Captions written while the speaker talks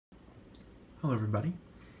Hello everybody.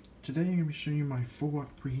 Today I'm going to be showing you my 4-watt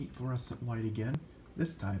preheat fluorescent light again.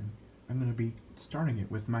 This time I'm going to be starting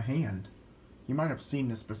it with my hand. You might have seen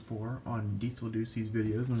this before on Diesel Doocy's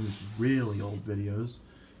videos, one of his really old videos.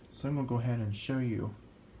 So I'm going to go ahead and show you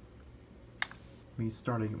me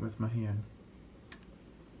starting it with my hand.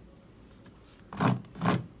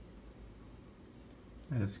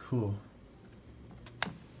 That is cool.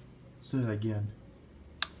 Let's do that again.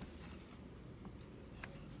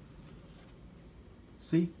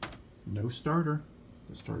 See? No starter.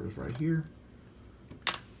 The starter's right here.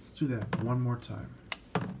 Let's do that one more time.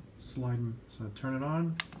 Slide, so turn it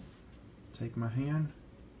on, take my hand,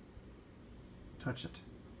 touch it,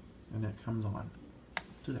 and it comes on.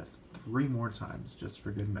 Do that 3 more times just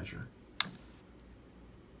for good measure.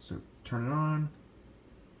 So turn it on,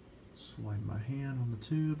 slide my hand on the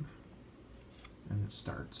tube, and it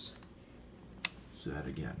starts. Let's do that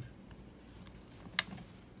again.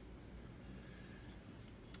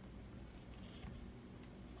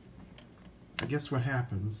 I guess what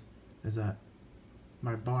happens is that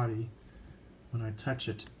my body, when I touch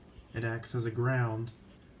it, it acts as a ground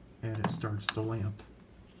and it starts the lamp.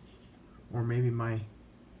 Or maybe my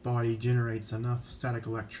body generates enough static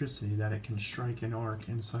electricity that it can strike an arc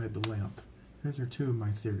inside the lamp. Those are 2 of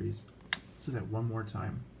my theories. Let's do that one more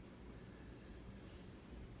time.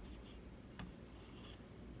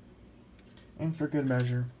 And for good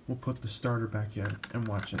measure, we'll put the starter back in and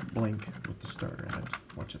watch it blink with the starter in it.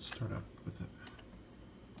 Watch it start up with it.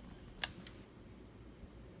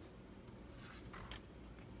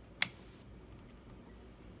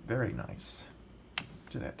 Very nice.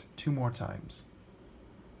 Do that 2 more times.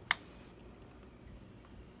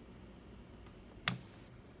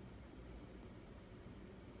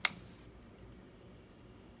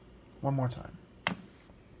 One more time.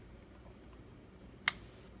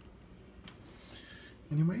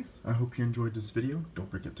 Anyways, I hope you enjoyed this video.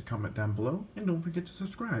 Don't forget to comment down below and don't forget to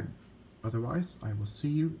subscribe. Otherwise, I will see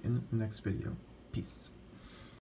you in the next video. Peace.